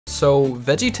So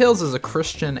VeggieTales is a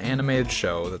Christian animated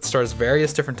show that stars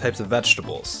various different types of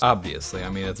vegetables. Obviously, I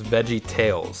mean, it's Veggie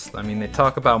Tales. I mean, they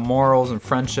talk about morals and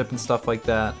friendship and stuff like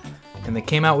that. And they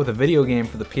came out with a video game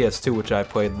for the PS2, which I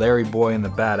played, Larry Boy and the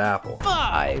Bad Apple.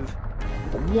 5,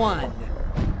 1,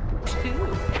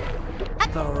 2,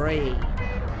 3,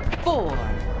 4,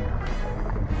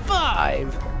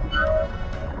 5.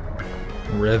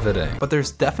 Riveting. But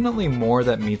there's definitely more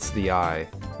that meets the eye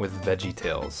with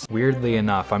VeggieTales. Weirdly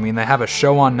enough, I mean, they have a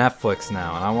show on Netflix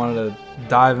now, and I wanted to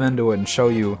dive into it and show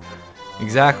you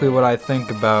exactly what I think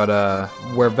about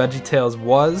where VeggieTales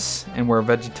was and where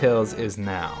VeggieTales is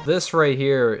now. This right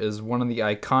here is one of the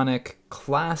iconic,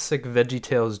 classic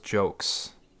VeggieTales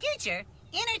jokes. Future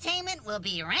entertainment will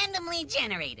be randomly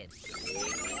generated.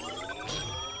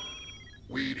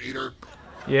 Weed eater.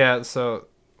 Yeah, so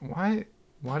why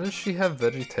does she have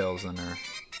VeggieTales in her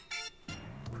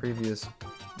previous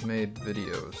made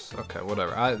videos? Okay,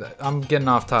 whatever. I'm getting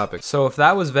off topic. So if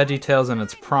that was VeggieTales in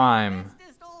its prime,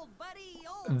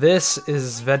 this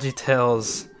is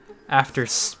VeggieTales after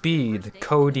speed,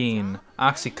 codeine,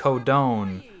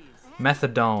 oxycodone,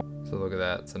 methadone. So look at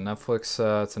that. It's a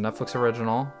Netflix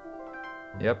original.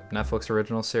 Yep, Netflix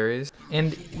original series.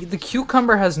 And the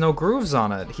cucumber has no grooves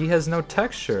on it. He has no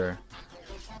texture.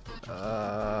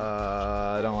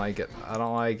 I don't like it. I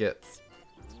don't like it.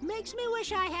 Makes me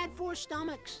wish I had 4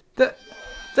 stomachs.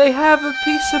 They have a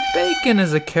piece of bacon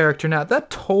as a character now. That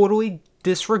totally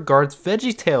disregards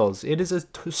VeggieTales. It is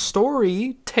a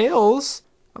story, tales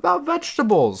about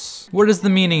vegetables. What is the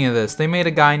meaning of this? They made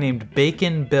a guy named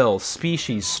Bacon Bill,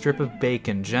 species, strip of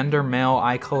bacon, gender male,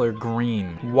 eye color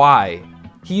green. Why?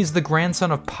 He's the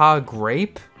grandson of Pa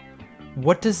Grape?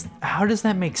 How does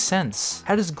that make sense?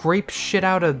 How does grape shit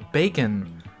out of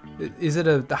bacon? Is it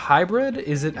a hybrid?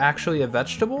 Is it actually a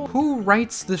vegetable? Who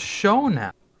writes the show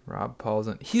now? Rob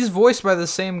Paulson. He's voiced by the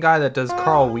same guy that does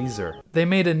Carl Weezer. They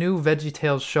made a new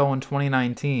VeggieTales show in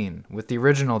 2019 with the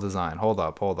original design. Hold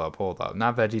up.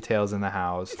 Not VeggieTales in the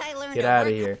house. Get out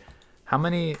of here. How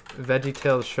many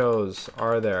VeggieTales shows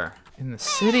are there? In the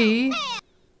city?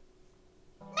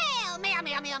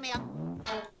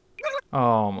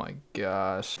 Oh my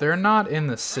gosh. They're not in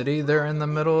the city, they're in the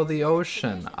middle of the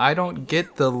ocean. I don't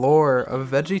get the lore of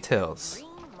VeggieTales.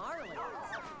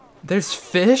 There's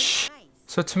fish?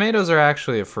 So tomatoes are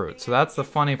actually a fruit, so that's the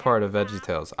funny part of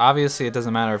VeggieTales. Obviously it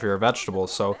doesn't matter if you're a vegetable,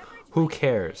 so who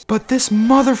cares? But this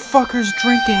motherfucker's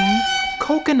drinking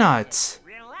coconuts!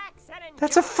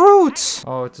 That's a fruit!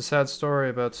 Oh, it's a sad story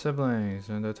about siblings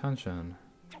and attention.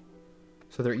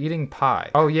 So they're eating pie.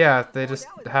 Oh yeah, they just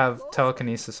have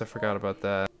telekinesis. I forgot about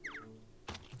that.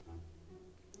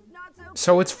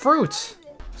 So it's fruit!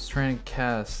 Stranded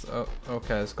cast. Oh,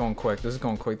 okay, it's going quick. This is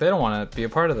going quick. They don't want to be a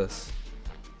part of this.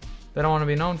 They don't want to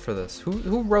be known for this.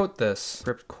 Who wrote this?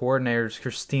 Script coordinator is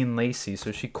Christine Lacey.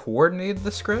 So she coordinated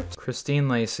the script? Christine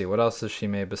Lacey. What else has she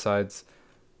made besides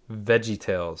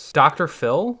VeggieTales? Dr.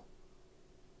 Phil?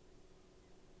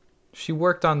 She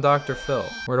worked on Dr. Phil.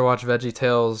 Where to watch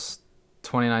VeggieTales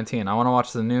 2019. I want to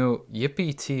watch the new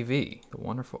Yippee TV. The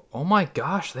wonderful. Oh my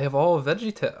gosh, they have all of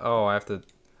VeggieTales. Oh, I have to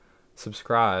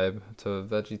subscribe to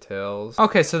VeggieTales.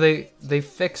 Okay, so they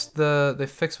fixed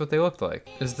what they looked like.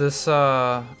 Is this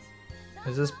Birdman?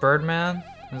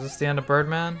 Is this the end of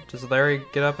Birdman? Does Larry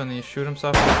get up and he shoot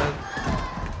himself in the head?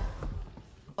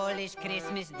 Polish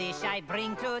Christmas dish I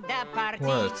bring to the party.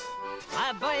 What?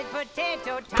 A boiled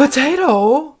potato.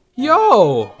 Potato?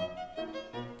 Yo!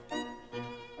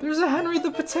 There's a Henry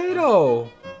the Potato!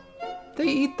 They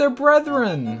eat their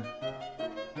brethren!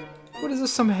 What is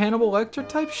this, some Hannibal Lecter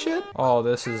type shit? Oh,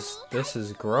 this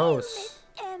is gross.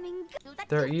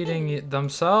 They're eating it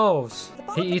themselves.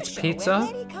 He eats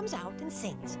pizza? Comes out and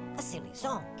sings a silly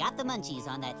song. Got the munchies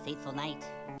on that fateful night.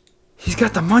 He's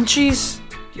got the munchies?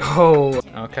 Yo!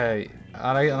 Okay,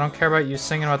 I don't care about you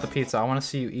singing about the pizza. I want to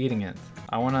see you eating it.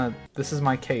 This is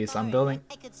my case. I'm building.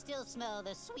 I could still smell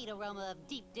the sweet aroma of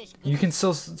deep dish. You can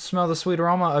still smell the sweet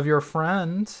aroma of your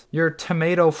friend. Your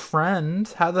tomato friend.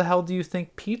 How the hell do you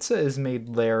think pizza is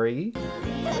made, Larry? Eat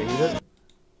it.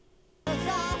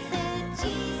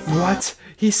 What?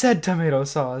 He said tomato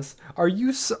sauce.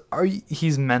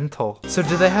 He's mental. So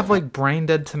do they have like brain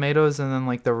dead tomatoes and then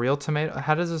like the real tomato?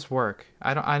 How does this work?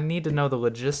 I need to know the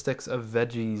logistics of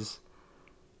veggies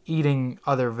eating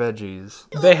other veggies.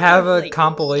 They have a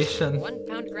compilation. 1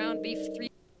 pound ground beef,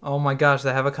 3. Oh my gosh,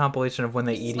 they have a compilation of when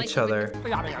they eat each other.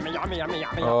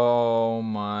 Oh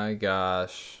my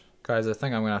gosh. Guys, I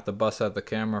think I'm gonna have to bust out the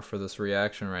camera for this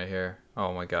reaction right here.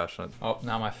 Oh my gosh. Oh,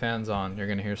 now my fan's on. You're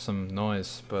gonna hear some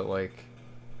noise, but like...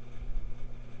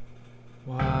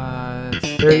 What?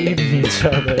 They're eating each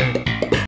other.